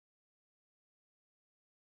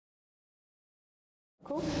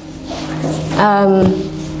Cool.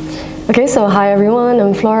 Okay, so hi everyone,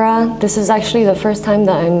 I'm Flora. This is actually the first time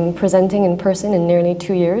that I'm presenting in person in nearly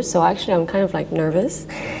 2 years, so actually I'm kind of like nervous.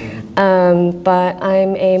 But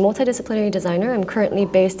I'm a multidisciplinary designer. I'm currently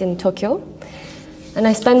based in Tokyo. And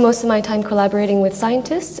I spend most of my time collaborating with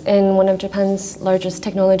scientists in one of Japan's largest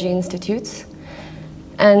technology institutes.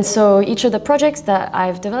 And so each of the projects that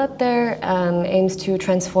I've developed there aims to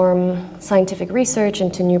transform scientific research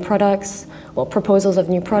into new products, well, proposals of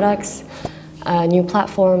new products, new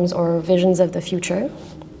platforms or visions of the future.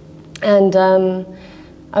 And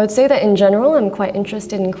I would say that in general, I'm quite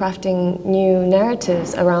interested in crafting new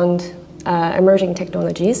narratives around emerging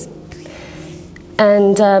technologies.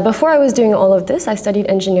 And before I was doing all of this, I studied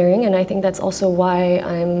engineering, and I think that's also why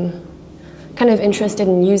I'm kind of interested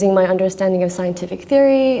in using my understanding of scientific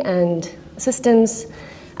theory and systems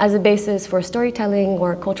as a basis for storytelling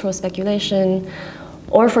or cultural speculation,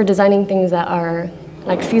 or for designing things that are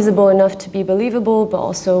like feasible enough to be believable, but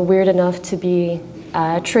also weird enough to be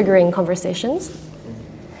triggering conversations.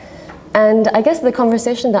 And I guess the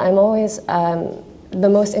conversation that I'm always the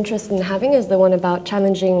most interested in having is the one about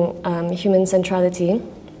challenging human centrality.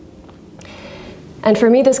 And for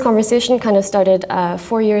me, this conversation kind of started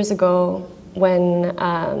 4 years ago when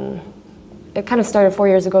it kind of started 4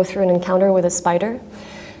 years ago through an encounter with a spider.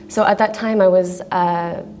 So at that time, I was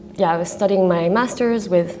studying my master's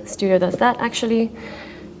with Studio Does That, actually.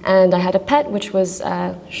 And I had a pet, which was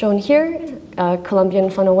shown here, a Colombian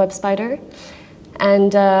funnel web spider.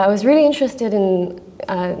 And I was really interested in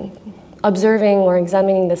observing or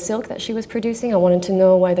examining the silk that she was producing. I wanted to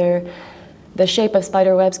know whether the shape of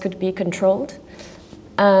spider webs could be controlled.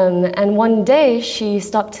 And one day she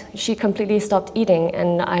completely stopped eating,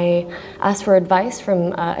 and I asked for advice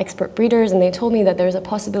from expert breeders, and they told me that there's a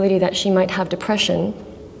possibility that she might have depression.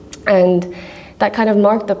 And that kind of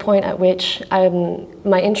marked the point at which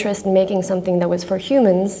my interest in making something that was for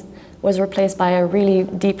humans was replaced by a really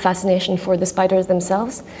deep fascination for the spiders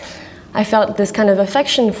themselves. I felt this kind of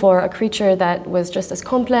affection for a creature that was just as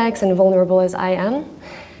complex and vulnerable as I am.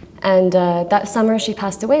 And that summer she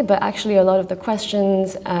passed away, but actually a lot of the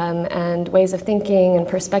questions and ways of thinking and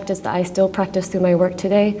perspectives that I still practice through my work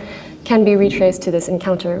today can be retraced to this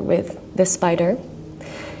encounter with this spider.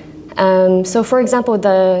 So for example,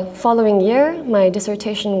 the following year, my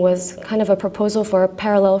dissertation was kind of a proposal for a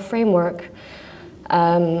parallel framework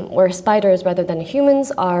where spiders, rather than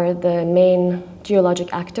humans, are the main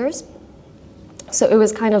geologic actors. So it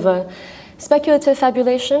was kind of a speculative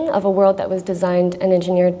fabulation of a world that was designed and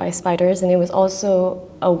engineered by spiders, and it was also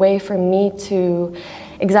a way for me to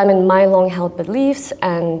examine my long-held beliefs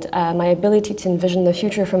and my ability to envision the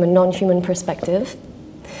future from a non-human perspective.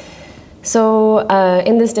 So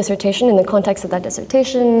in this dissertation, in the context of that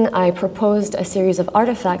dissertation, I proposed a series of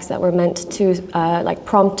artifacts that were meant to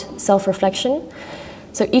prompt self-reflection.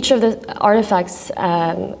 So each of the artifacts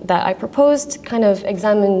that I proposed kind of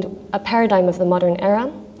examined a paradigm of the modern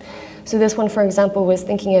era. So this one, for example, was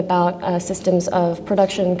thinking about systems of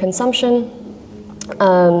production and consumption.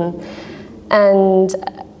 And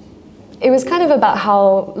it was kind of about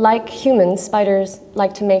how, like humans, spiders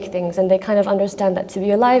like to make things, and they kind of understand that to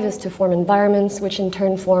be alive is to form environments, which in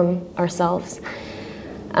turn form ourselves.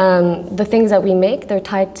 The things that we make, they're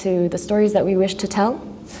tied to the stories that we wish to tell,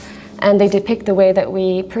 and they depict the way that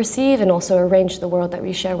we perceive and also arrange the world that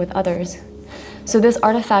we share with others. So this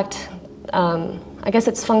artifact, I guess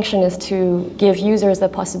its function is to give users the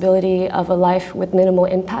possibility of a life with minimal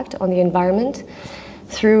impact on the environment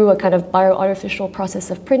through a kind of bioartificial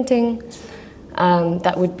process of printing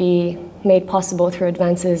that would be made possible through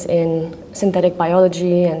advances in synthetic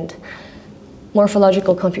biology and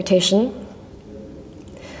morphological computation.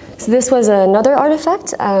 So this was another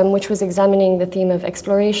artifact which was examining the theme of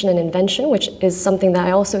exploration and invention, which is something that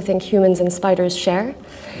I also think humans and spiders share.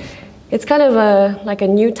 It's kind of like a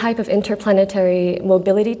new type of interplanetary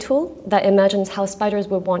mobility tool that imagines how spiders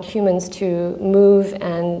would want humans to move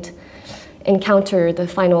and encounter the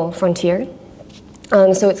final frontier.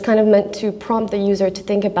 So it's kind of meant to prompt the user to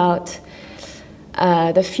think about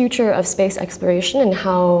the future of space exploration and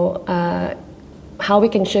how we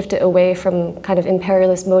can shift it away from kind of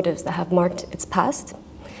imperialist motives that have marked its past.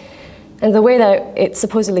 And the way that it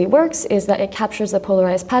supposedly works is that it captures the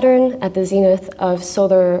polarized pattern at the zenith of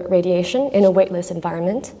solar radiation in a weightless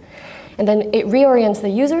environment. And then it reorients the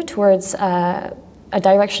user towards a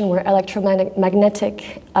direction where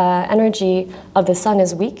electromagnetic energy of the sun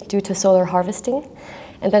is weak due to solar harvesting.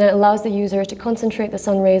 And then it allows the user to concentrate the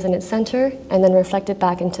sun rays in its center and then reflect it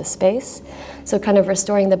back into space. So kind of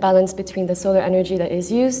restoring the balance between the solar energy that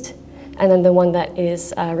is used and then the one that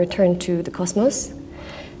is returned to the cosmos.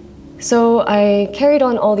 So I carried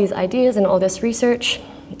on all these ideas and all this research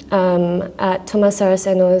at Thomas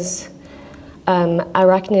Saraceno's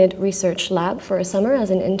arachnid research lab for a summer as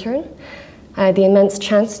an intern. I had the immense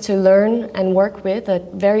chance to learn and work with a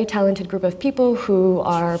very talented group of people who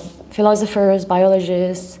are philosophers,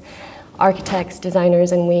 biologists, architects,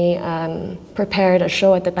 designers, and we prepared a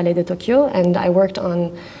show at the Palais de Tokyo, and I worked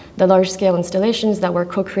on the large-scale installations that were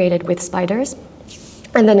co-created with spiders.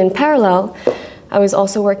 And then in parallel, I was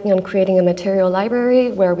also working on creating a material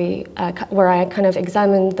library where I kind of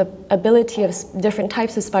examined the ability of different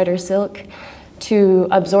types of spider silk to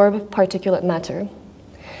absorb particulate matter.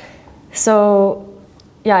 So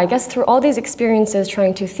yeah, I guess through all these experiences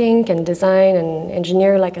trying to think and design and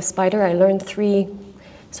engineer like a spider, I learned 3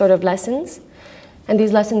 sort of lessons. And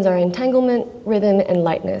these lessons are entanglement, rhythm, and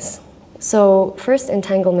lightness. So first,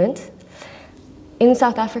 entanglement. In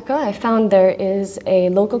South Africa, I found there is a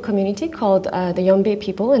local community called the Yombe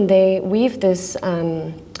people, and they weave this,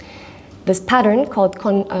 this pattern called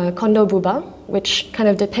kondo buba, which kind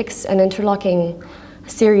of depicts an interlocking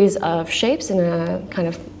series of shapes in a kind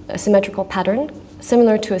of a symmetrical pattern,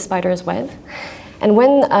 similar to a spider's web. And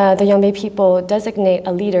when the Yombe people designate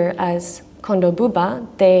a leader as kondo buba,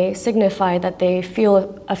 they signify that they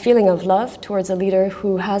feel a feeling of love towards a leader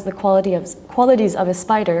who has the qualities of a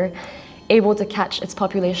spider, able to catch its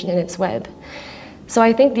population in its web. So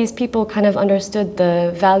I think these people kind of understood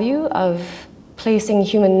the value of placing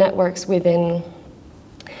human networks within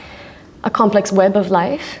a complex web of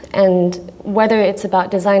life, and whether it's about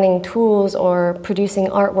designing tools or producing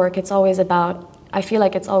artwork, it's always about, I feel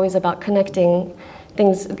like it's always about connecting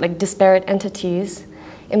things like disparate entities,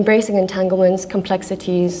 embracing entanglements,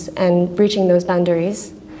 complexities, and breaching those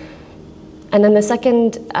boundaries. And then the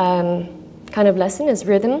second kind of lesson is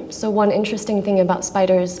rhythm. So one interesting thing about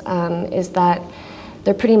spiders is that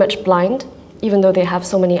they're pretty much blind, even though they have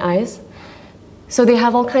so many eyes. So they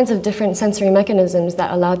have all kinds of different sensory mechanisms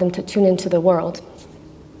that allow them to tune into the world.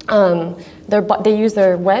 They use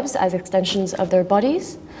their webs as extensions of their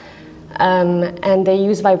bodies, and they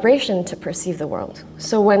use vibration to perceive the world.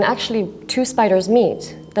 So when actually 2 spiders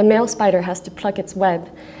meet, the male spider has to pluck its web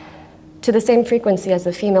to the same frequency as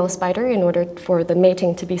the female spider in order for the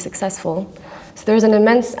mating to be successful. So there's an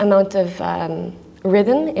immense amount of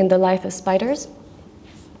rhythm in the life of spiders.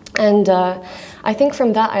 And I think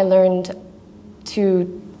from that I learned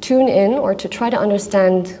to tune in or to try to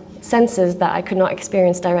understand senses that I could not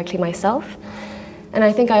experience directly myself. And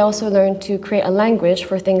I think I also learned to create a language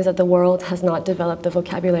for things that the world has not developed the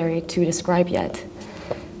vocabulary to describe yet.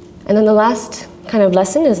 And then the last kind of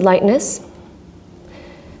lesson is lightness.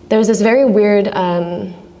 There's this very weird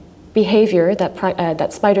behavior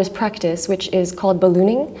that spiders practice, which is called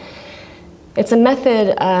ballooning. It's a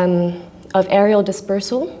method of aerial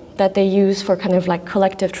dispersal that they use for kind of like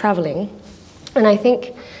collective traveling. And I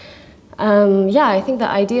think, I think the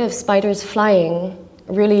idea of spiders flying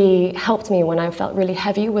really helped me when I felt really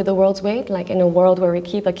heavy with the world's weight, like in a world where we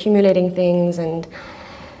keep accumulating things and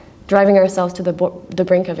driving ourselves to the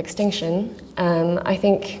brink of extinction. I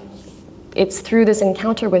think it's through this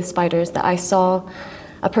encounter with spiders that I saw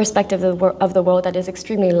a perspective of the world that is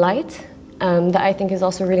extremely light, that I think is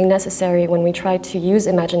also really necessary when we try to use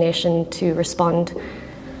imagination to respond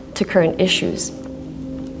to current issues.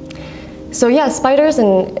 So yeah, spiders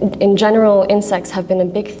and in general insects have been a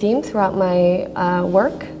big theme throughout my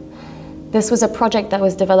work. This was a project that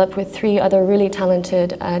was developed with 3 other really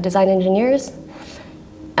talented design engineers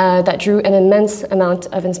that drew an immense amount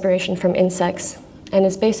of inspiration from insects, and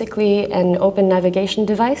is basically an open navigation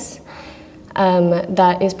device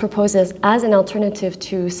that is proposed as an alternative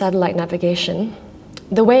to satellite navigation.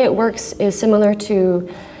 The way it works is similar to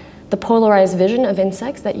the polarized vision of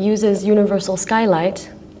insects that uses universal skylight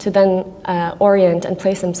to then orient and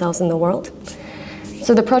place themselves in the world.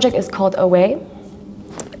 So the project is called Away,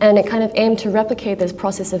 and it kind of aimed to replicate this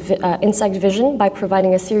process of insect vision by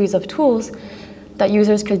providing a series of tools that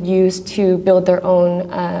users could use to build their own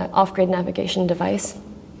off-grid navigation device.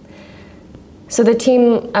 So the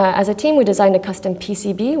team, as a team, we designed a custom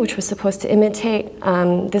PCB, which was supposed to imitate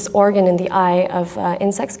this organ in the eye of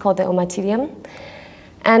insects called the omatilium,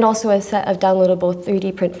 and also a set of downloadable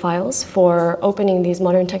 3D print files for opening these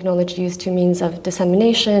modern technologies to means of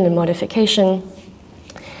dissemination and modification.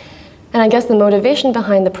 And I guess the motivation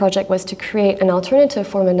behind the project was to create an alternative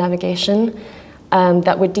form of navigation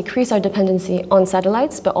that would decrease our dependency on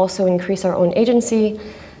satellites, but also increase our own agency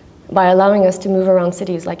by allowing us to move around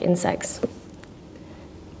cities like insects.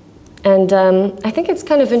 And I think it's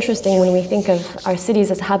kind of interesting when we think of our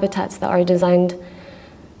cities as habitats that are designed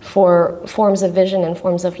for forms of vision and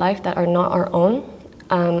forms of life that are not our own.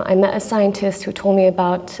 I met a scientist who told me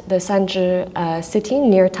about the Sanzhi city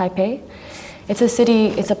near Taipei. It's a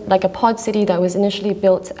city, like a pod city that was initially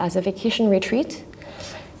built as a vacation retreat.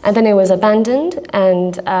 And then it was abandoned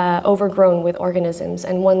and overgrown with organisms.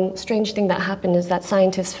 And one strange thing that happened is that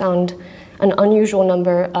scientists found an unusual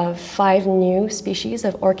number of 5 new species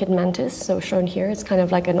of orchid mantis. So shown here, it's kind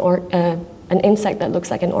of like an insect that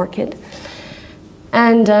looks like an orchid.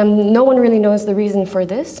 And no one really knows the reason for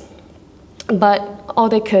this. But all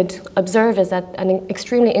they could observe is that an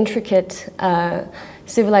extremely intricate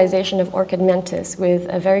civilization of orchid mantis with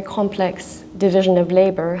a very complex division of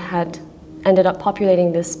labor had ended up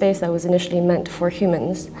populating this space that was initially meant for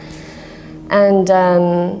humans. And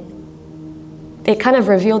it kind of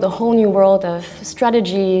revealed a whole new world of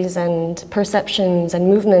strategies and perceptions and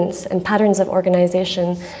movements and patterns of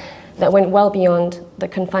organization that went well beyond the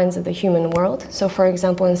confines of the human world. So for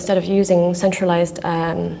example, instead of using centralized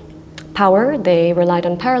power, they relied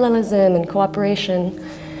on parallelism and cooperation.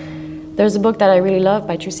 There's a book that I really love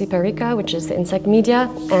by Giuseppe Rica, which is The Insect Media,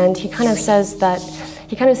 and he kind of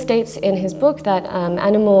states in his book that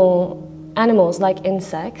animals like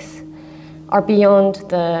insects are beyond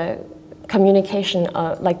the communication,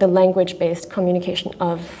 like the language-based communication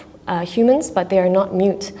of humans, but they are not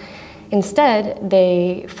mute. Instead,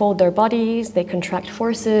 they fold their bodies, they contract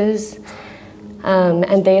forces,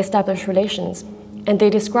 and they establish relations. And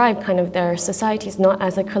they describe kind of their societies not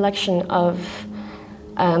as a collection of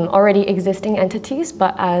already existing entities,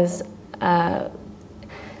 but as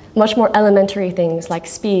much more elementary things like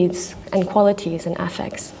speeds and qualities and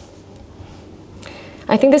affects.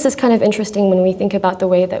 I think this is kind of interesting when we think about the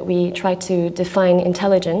way that we try to define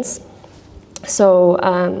intelligence. So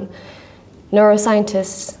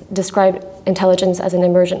neuroscientists describe intelligence as an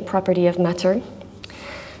emergent property of matter.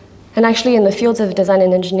 And actually in the fields of design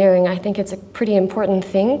and engineering, I think it's a pretty important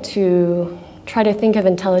thing to try to think of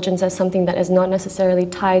intelligence as something that is not necessarily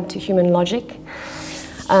tied to human logic.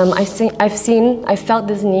 I've felt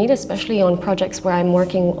this need, especially on projects where I'm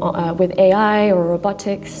working with AI or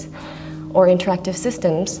robotics or interactive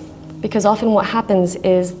systems, because often what happens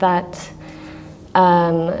is that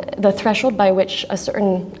the threshold by which a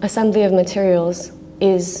certain assembly of materials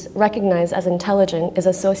is recognized as intelligent is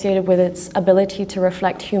associated with its ability to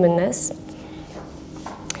reflect humanness.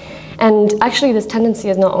 And actually this tendency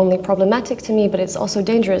is not only problematic to me, but it's also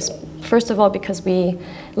dangerous. First of all, because we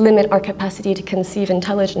limit our capacity to conceive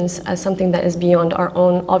intelligence as something that is beyond our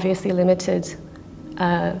own obviously limited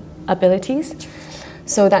abilities.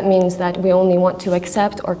 So that means that we only want to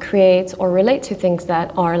accept or create or relate to things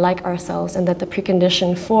that are like ourselves, and that the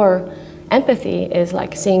precondition for empathy is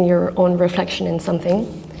like seeing your own reflection in something.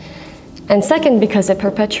 And second, because it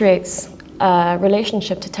perpetuates a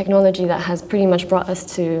relationship to technology that has pretty much brought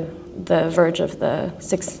us to the verge of the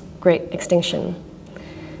 6th great extinction.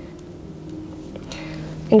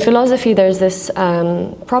 In philosophy, there's this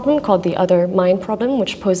problem called the other mind problem,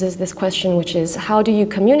 which poses this question, which is how do you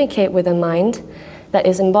communicate with a mind that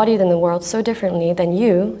is embodied in the world so differently than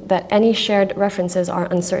you that any shared references are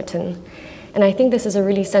uncertain? And I think this is a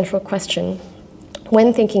really central question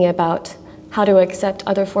when thinking about how to accept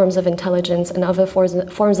other forms of intelligence and other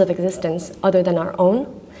forms of existence other than our own.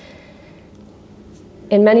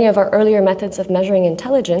 In many of our earlier methods of measuring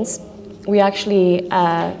intelligence, it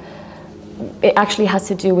actually has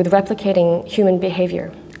to do with replicating human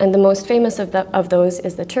behavior. And the most famous of those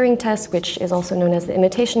is the Turing test, which is also known as the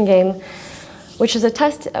imitation game, which is a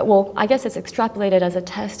test, well, I guess it's extrapolated as a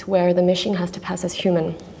test where the machine has to pass as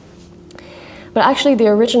human. But actually, the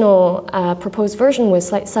original proposed version was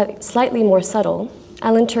slightly more subtle.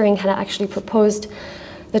 Alan Turing had actually proposed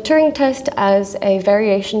the Turing test as a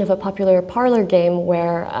variation of a popular parlor game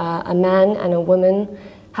where a man and a woman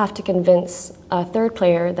have to convince a third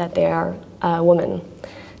player that they are a woman.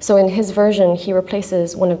 So in his version, he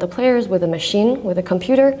replaces one of the players with a machine, with a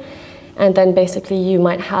computer, and then basically you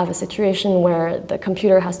might have a situation where the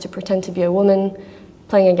computer has to pretend to be a woman,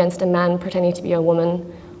 playing against a man pretending to be a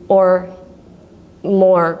woman, or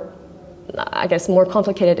more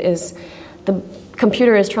complicated is the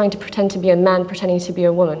computer is trying to pretend to be a man pretending to be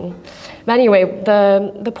a woman. But anyway,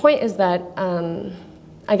 the point is that,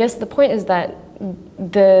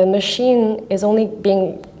 the machine is only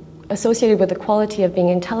being associated with the quality of being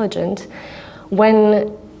intelligent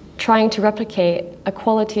when trying to replicate a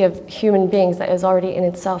quality of human beings that is already in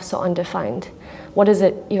itself so undefined. What does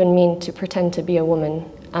it even mean to pretend to be a woman?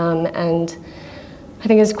 And I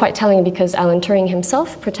think it's quite telling because Alan Turing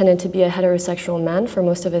himself pretended to be a heterosexual man for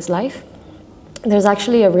most of his life. There's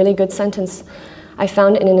actually a really good sentence I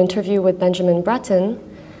found in an interview with Benjamin Bratton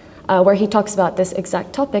where he talks about this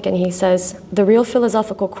exact topic, and he says, "The real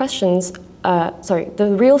philosophical questions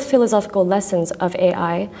the real philosophical lessons of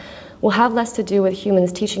AI will have less to do with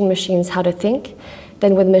humans teaching machines how to think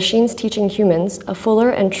than with machines teaching humans a fuller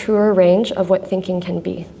and truer range of what thinking can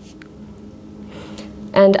be.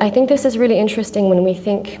 And I think this is really interesting when we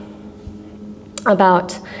think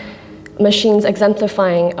about machines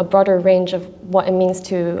exemplifying a broader range of what it means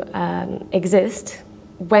to exist,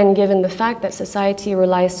 when given the fact that society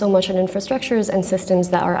relies so much on infrastructures and systems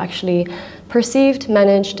that are actually perceived,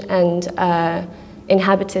 managed, and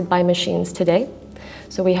inhabited by machines today.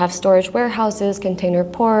 So we have storage warehouses, container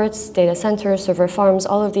ports, data centers, server farms,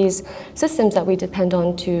 all of these systems that we depend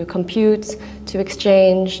on to compute, to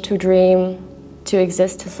exchange, to dream, to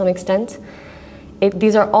exist to some extent.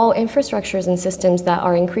 These are all infrastructures and systems that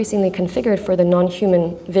are increasingly configured for the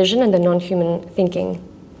non-human vision and the non-human thinking.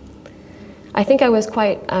 I think I was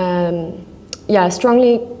quite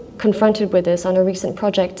strongly confronted with this on a recent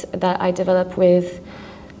project that I developed with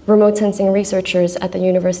remote sensing researchers at the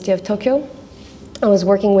University of Tokyo. I was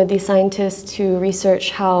working with these scientists to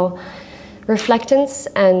research how reflectance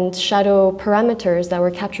and shadow parameters that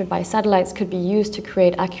were captured by satellites could be used to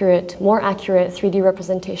create more accurate 3D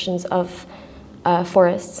representations of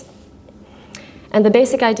forests. And the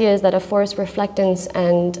basic idea is that a forest reflectance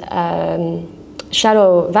and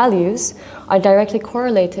shadow values are directly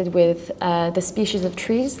correlated with the species of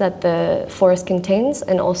trees that the forest contains,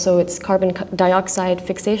 and also its carbon dioxide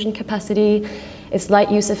fixation capacity, its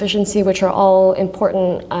light use efficiency, which are all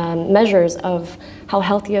important measures of how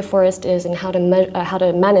healthy a forest is and how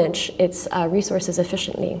to manage its resources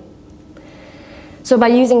efficiently. So by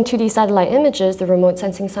using 2D satellite images, the remote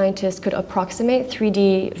sensing scientists could approximate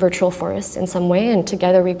 3D virtual forests in some way, and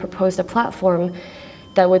together we proposed a platform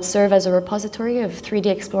that would serve as a repository of 3D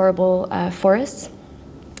explorable forests,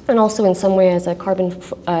 and also in some way as a carbon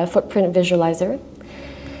footprint visualizer.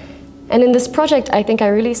 And in this project, I think I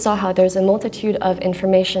really saw how there's a multitude of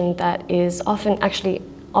information that is often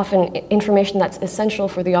information that's essential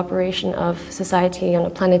for the operation of society on a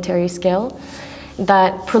planetary scale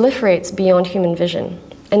that proliferates beyond human vision.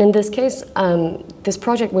 And in this case, this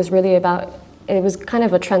project was really it was kind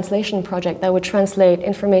of a translation project that would translate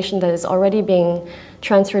information that is already being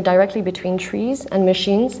transferred directly between trees and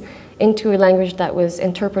machines into a language that was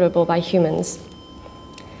interpretable by humans.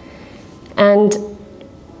 And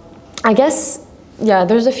I guess,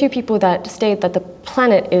 there's a few people that state that the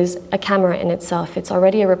planet is a camera in itself. It's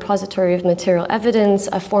already a repository of material evidence,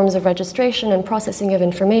 of forms of registration and processing of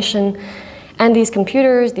information. And these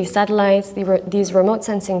computers, these satellites, these remote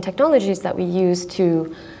sensing technologies that we use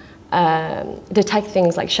to detect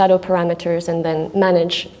things like shadow parameters and then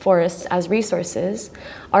manage forests as resources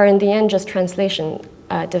are in the end just translation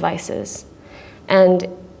devices. And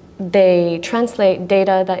they translate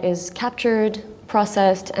data that is captured,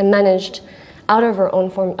 processed, and managed out of our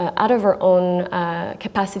own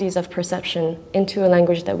capacities of perception into a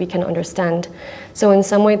language that we can understand. So in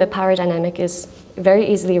some way, the power dynamic is very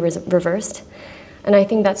easily reversed. And I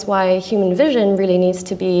think that's why human vision really needs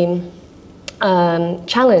to be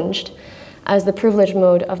challenged as the privileged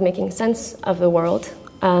mode of making sense of the world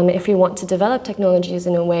if we want to develop technologies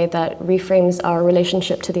in a way that reframes our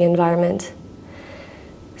relationship to the environment.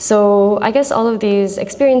 So I guess all of these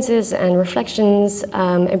experiences and reflections,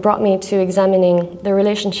 it brought me to examining the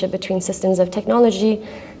relationship between systems of technology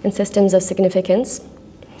and systems of significance.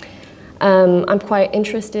 I'm quite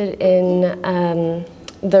interested in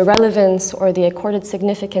the relevance or the accorded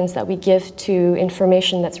significance that we give to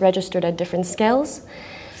information that's registered at different scales,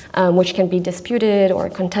 which can be disputed or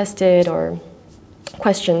contested or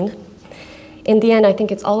questioned. In the end, I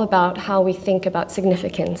think it's all about how we think about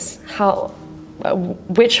significance,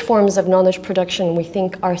 which forms of knowledge production we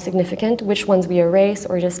think are significant, which ones we erase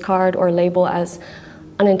or discard or label as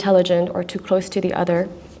unintelligent or too close to the other.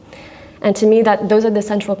 And to me, those are the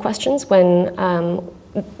central questions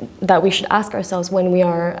that we should ask ourselves when we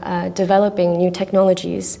are developing new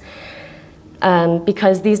technologies,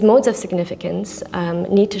 because these modes of significance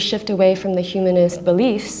need to shift away from the humanist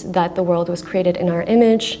beliefs that the world was created in our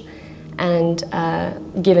image and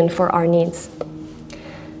given for our needs.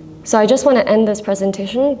 So I just want to end this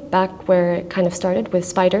presentation back where it kind of started, with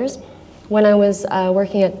spiders. When I was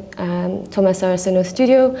working at Thomas Saraceno's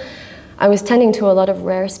studio, I was tending to a lot of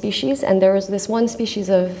rare species, and there was this one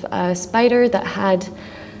species of spider that had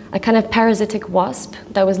a kind of parasitic wasp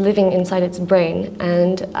that was living inside its brain.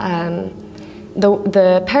 And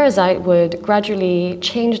the parasite would gradually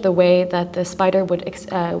change the way that the spider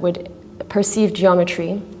would perceive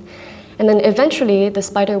geometry. And then eventually, the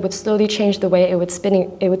spider would slowly change the way it would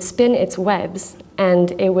spin its webs,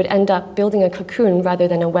 and it would end up building a cocoon rather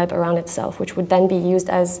than a web around itself, which would then be used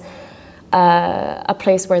as a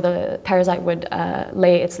place where the parasite would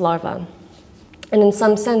lay its larva. And in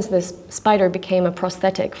some sense, this spider became a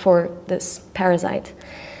prosthetic for this parasite.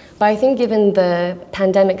 But I think given the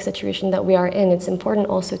pandemic situation that we are in, it's important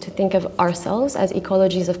also to think of ourselves as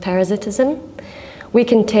ecologies of parasitism. We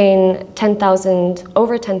contain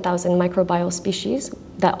over 10,000 microbial species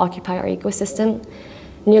that occupy our ecosystem.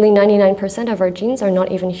 Nearly 99% of our genes are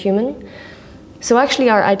not even human. So actually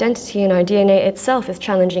our identity and our DNA itself is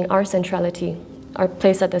challenging our centrality, our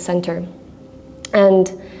place at the center.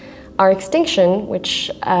 And our extinction,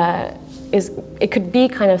 which it could be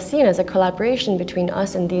kind of seen as a collaboration between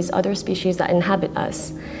us and these other species that inhabit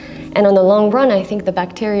us. And on the long run, I think the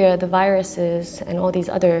bacteria, the viruses, and all these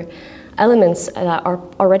other elements that are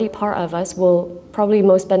already part of us will probably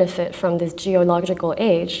most benefit from this geological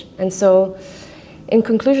age. And so, in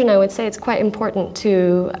conclusion, I would say it's quite important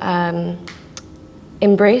to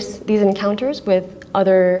embrace these encounters with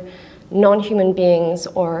other non-human beings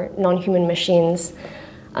or non-human machines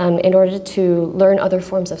in order to learn other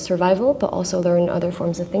forms of survival, but also learn other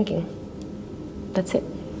forms of thinking. That's it.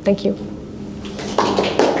 Thank you.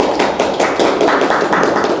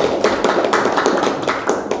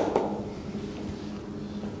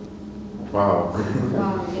 Wow.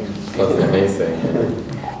 That's amazing.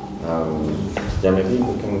 Yeah, maybe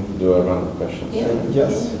we can do a round of questions. Yeah.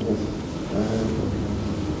 Yes.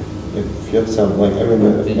 If you have some, like, I mean,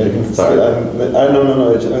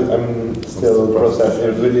 I'm still processing.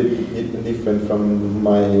 It's really different from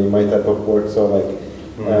my type of work. So, like,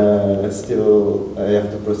 still, I have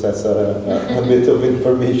to process a bit of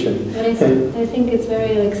information. But I think it's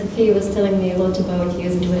very, like, Sophie was telling me a lot about you,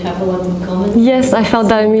 and we have a lot in common. Yes, I felt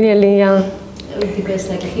that immediately. Yeah. Because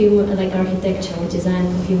like architecture was designed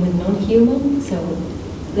for human, non-human. So,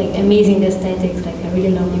 like, amazing aesthetics. Like, I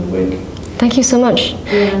really love your work. Thank you so much.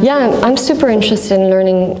 Yeah, I'm super interested in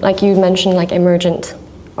learning, like you mentioned, like emergent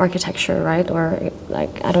architecture, right? Or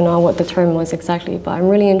like, I don't know what the term was exactly, but I'm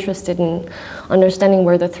really interested in understanding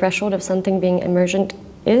where the threshold of something being emergent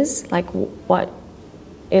is, like what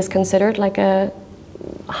is considered like a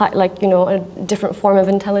different form of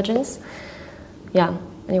intelligence. Yeah,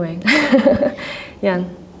 anyway, yeah.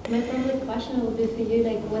 My probably question would be for you,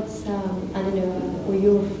 like, what's, I don't know, were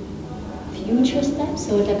your future steps,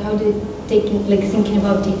 or like how do thinking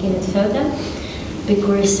about taking it further?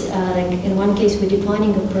 Because like in one case we're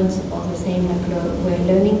defining a principle, the same like we're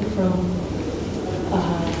learning from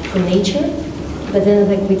nature, but then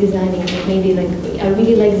like we're designing, like maybe like I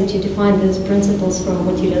really like that you define those principles from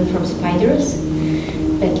what you learn from spiders,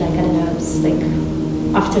 but like I don't know, it's like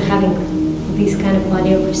after having this kind of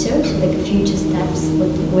body of research, like future steps,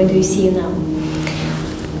 where do you see you now?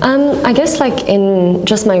 I guess like in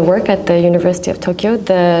just my work at the University of Tokyo,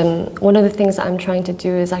 one of the things that I'm trying to do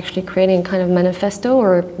is actually creating kind of manifesto,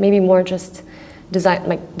 or maybe more just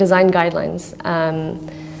design guidelines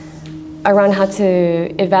around how to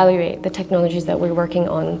evaluate the technologies that we're working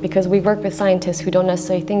on, because we work with scientists who don't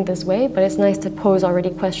necessarily think this way, but it's nice to pose already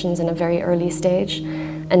questions in a very early stage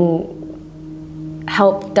and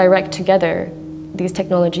help direct together these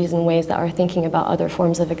technologies in ways that are thinking about other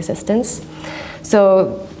forms of existence.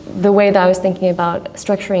 So the way that I was thinking about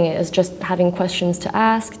structuring it is just having questions to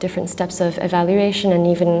ask, different steps of evaluation, and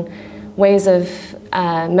even ways of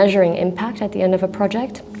measuring impact at the end of a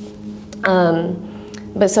project.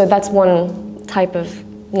 But so that's one type of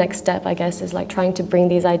next step, I guess, is like trying to bring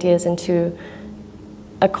these ideas into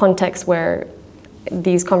a context where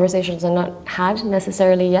these conversations are not had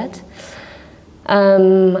necessarily yet.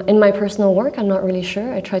 In my personal work, I'm not really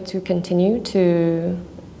sure. I try to continue to,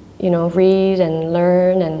 read and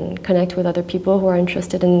learn and connect with other people who are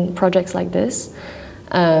interested in projects like this.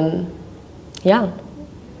 Yeah,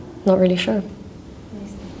 not really sure.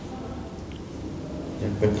 Yeah,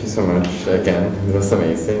 thank you so much again. It was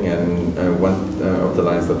amazing. And one of the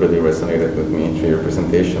lines that really resonated with me through your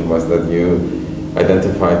presentation was that you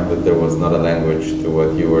identified that there was not a language to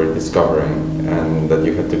what you were discovering, and that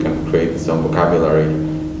you had to kind of create some vocabulary.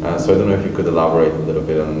 So I don't know if you could elaborate a little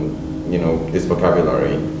bit on, this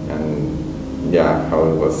vocabulary, and yeah, how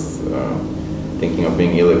it was thinking of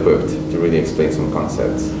being ill-equipped to really explain some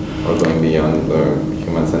concepts, or going beyond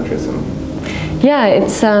human centrism. Yeah,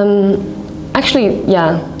 it's actually,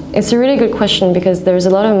 yeah, it's a really good question, because there's a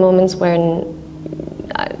lot of moments when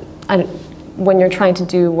you're trying to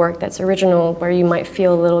do work that's original, where you might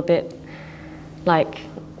feel a little bit like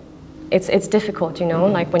it's difficult,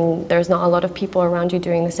 like when there's not a lot of people around you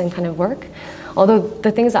doing the same kind of work. Although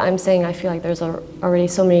the things that I'm saying, I feel like there's already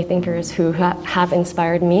so many thinkers who have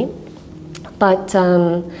inspired me. But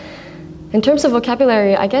in terms of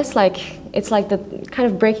vocabulary, I guess like it's like the kind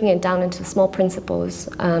of breaking it down into small principles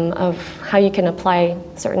of how you can apply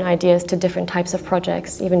certain ideas to different types of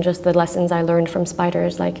projects, even just the lessons I learned from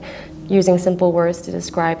spiders, like using simple words to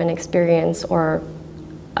describe an experience or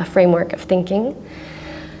a framework of thinking.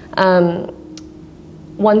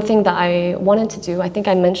 One thing that I wanted to do, I think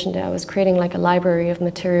I mentioned it, I was creating like a library of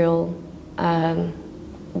material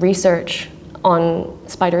research on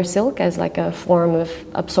spider silk as like a form of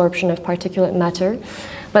absorption of particulate matter.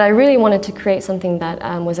 But I really wanted to create something that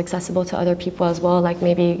was accessible to other people as well, like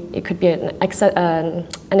maybe it could be an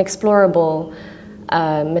explorable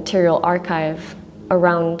material archive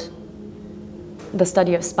around the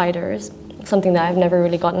study of spiders, something that I've never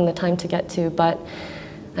really gotten the time to get to. But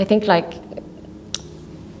I think like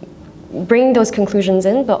bringing those conclusions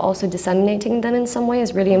in, but also disseminating them in some way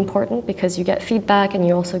is really important, because you get feedback and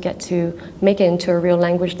you also get to make it into a real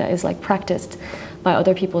language that is like practiced by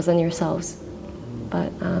other people than yourselves.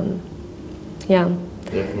 But yeah. I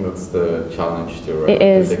think that's the challenge to it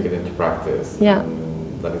is. Take it into practice. Yeah.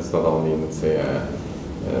 And that it's not only, let's say, a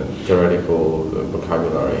theoretical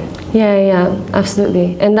vocabulary. Yeah,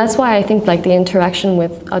 absolutely. And that's why I think like the interaction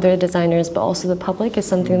with other designers, but also the public, is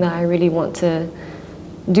something that I really want to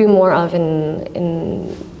do more of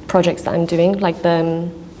in projects that I'm doing, like the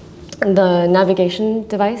navigation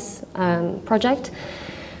device project.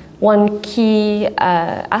 One key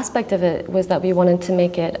aspect of it was that we wanted to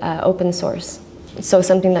make it open source. So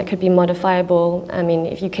something that could be modifiable. I mean,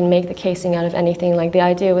 if you can make the casing out of anything, like the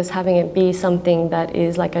idea was having it be something that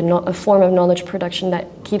is like a form of knowledge production that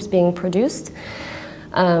keeps being produced,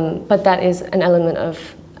 but that is an element of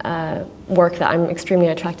work that I'm extremely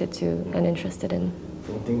attracted to and interested in.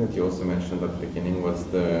 One thing that you also mentioned at the beginning was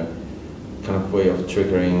the kind of way of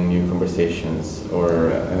triggering new conversations,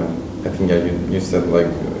 or I think you said like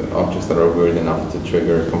objects that are weird enough to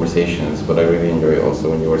trigger conversations, but I really enjoy also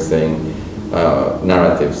when you were saying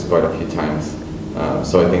narratives quite a few times.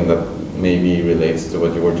 So I think that maybe relates to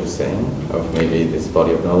what you were just saying, of maybe this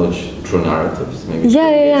body of knowledge through narratives. Maybe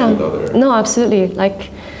yeah. With other... No, absolutely. Like,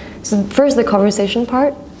 so first the conversation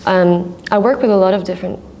part. I work with a lot of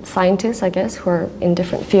different scientists, I guess, who are in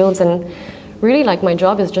different fields, and really like my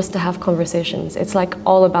job is just to have conversations. It's like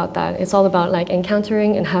all about that. It's all about like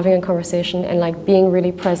encountering and having a conversation and like being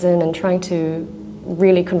really present and trying to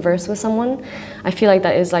really converse with someone. I feel like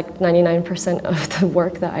that is like 99% of the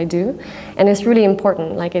work that I do, and it's really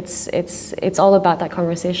important. Like it's all about that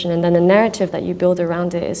conversation, and then the narrative that you build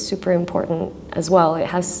around it is super important as well. It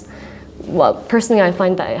has, well, personally I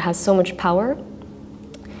find that it has so much power.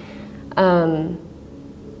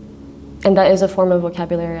 And that is a form of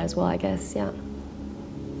vocabulary as well, I guess, yeah.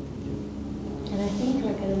 And I think,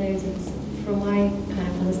 like, I don't know, it's from my kind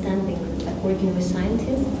of understanding, it's like working with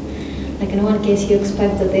scientists. Like in one case, you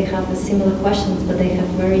expect that they have a similar questions, but they have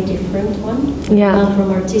very different one. Yeah. You come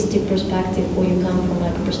from artistic perspective, or you come from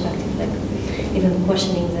like a perspective, like even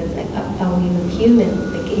questioning that, like, are we even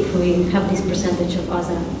human? Like if we have this percentage of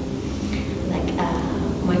other, like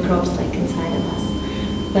microbes, like inside of us.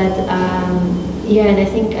 But yeah, and I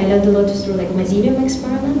think I learned a lot through like mycelium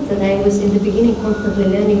experiments, that I was in the beginning constantly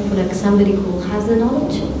learning from like somebody who has the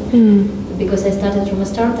knowledge. Because I started from a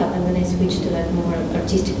startup and then I switched to like more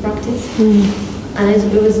artistic practice. And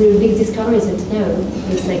it was a big discovery that no,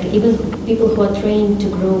 it's like even people who are trained to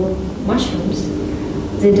grow mushrooms,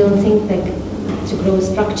 they don't think like to grow a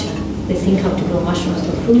structure. They think how to grow mushrooms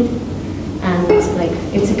for food. And it's like,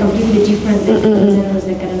 it's a completely different, like, it was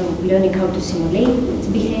like, I don't know, learning how to simulate its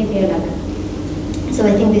behavior. Like, so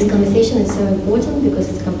I think this conversation is so important because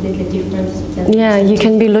it's completely different. Yeah, you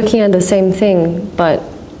can be looking at the same thing, but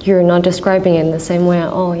you're not describing it in the same way at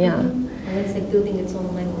all, yeah. And it's like building its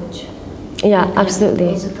own language. Yeah, absolutely.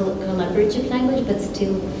 Also collaborative language, but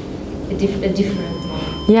still a different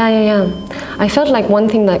one. Yeah. I felt like one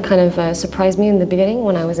thing that kind of surprised me in the beginning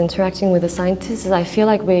when I was interacting with the scientists is I feel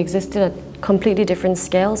like we existed at completely different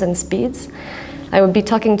scales and speeds. I would be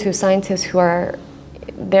talking to scientists who are,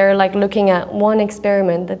 they're like looking at one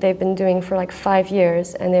experiment that they've been doing for like 5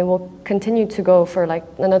 years, and they will continue to go for like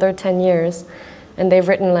another 10 years. And they've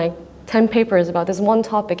written like 10 papers about this one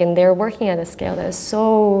topic, and they're working at a scale that is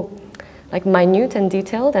so like minute and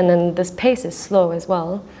detailed, and then this pace is slow as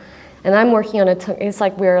well. And I'm working on it's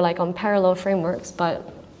like we're like on parallel frameworks,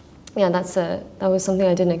 but yeah, that was something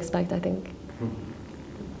I didn't expect, I think.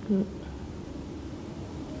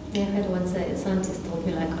 Yeah, I had once a scientist told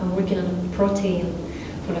me like, I'm working on a protein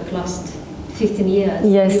for like last 15 years.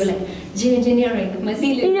 Yes. You were like, geoengineering,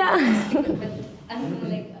 mycelium. Yeah. But I don't know,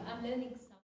 like,